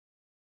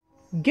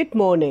Good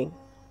morning.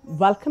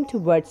 Welcome to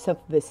Words of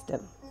Wisdom.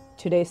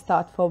 Today's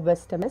thought for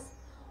wisdom is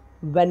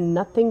when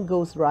nothing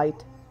goes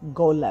right,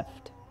 go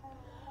left.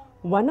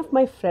 One of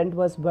my friends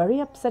was very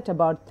upset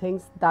about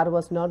things that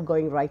was not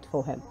going right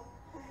for him.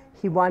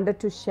 He wanted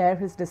to share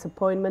his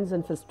disappointments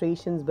and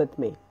frustrations with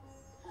me.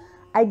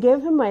 I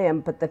gave him my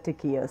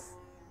empathetic ears.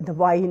 The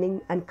whining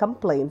and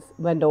complaints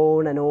went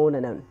on and on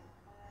and on.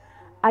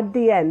 At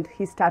the end,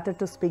 he started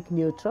to speak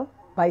neutral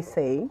by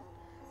saying,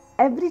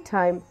 every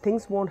time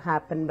things won't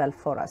happen well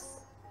for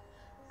us.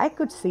 I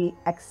could see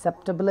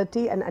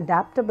acceptability and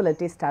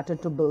adaptability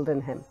started to build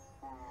in him.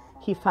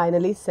 He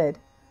finally said,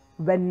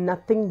 when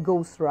nothing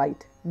goes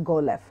right, go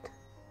left.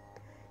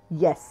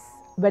 Yes,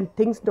 when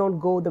things don't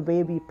go the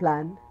way we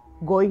plan,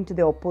 going to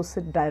the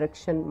opposite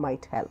direction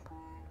might help.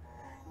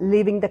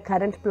 Leaving the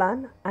current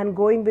plan and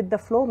going with the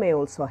flow may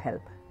also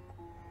help.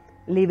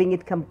 Leaving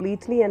it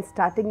completely and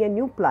starting a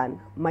new plan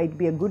might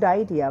be a good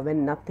idea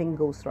when nothing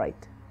goes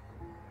right.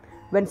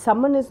 When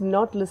someone is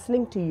not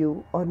listening to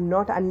you or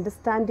not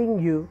understanding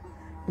you,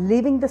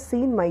 leaving the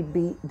scene might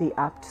be the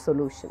apt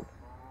solution.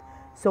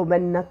 So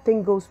when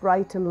nothing goes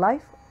right in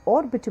life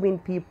or between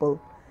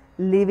people,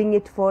 leaving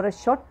it for a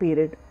short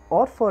period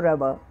or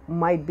forever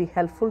might be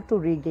helpful to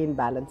regain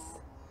balance.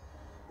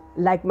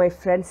 Like my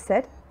friend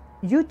said,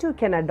 you too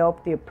can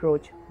adopt the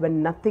approach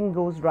when nothing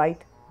goes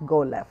right, go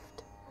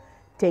left.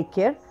 Take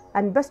care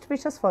and best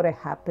wishes for a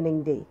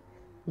happening day.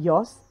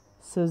 Yours,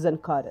 Susan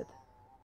Carruth.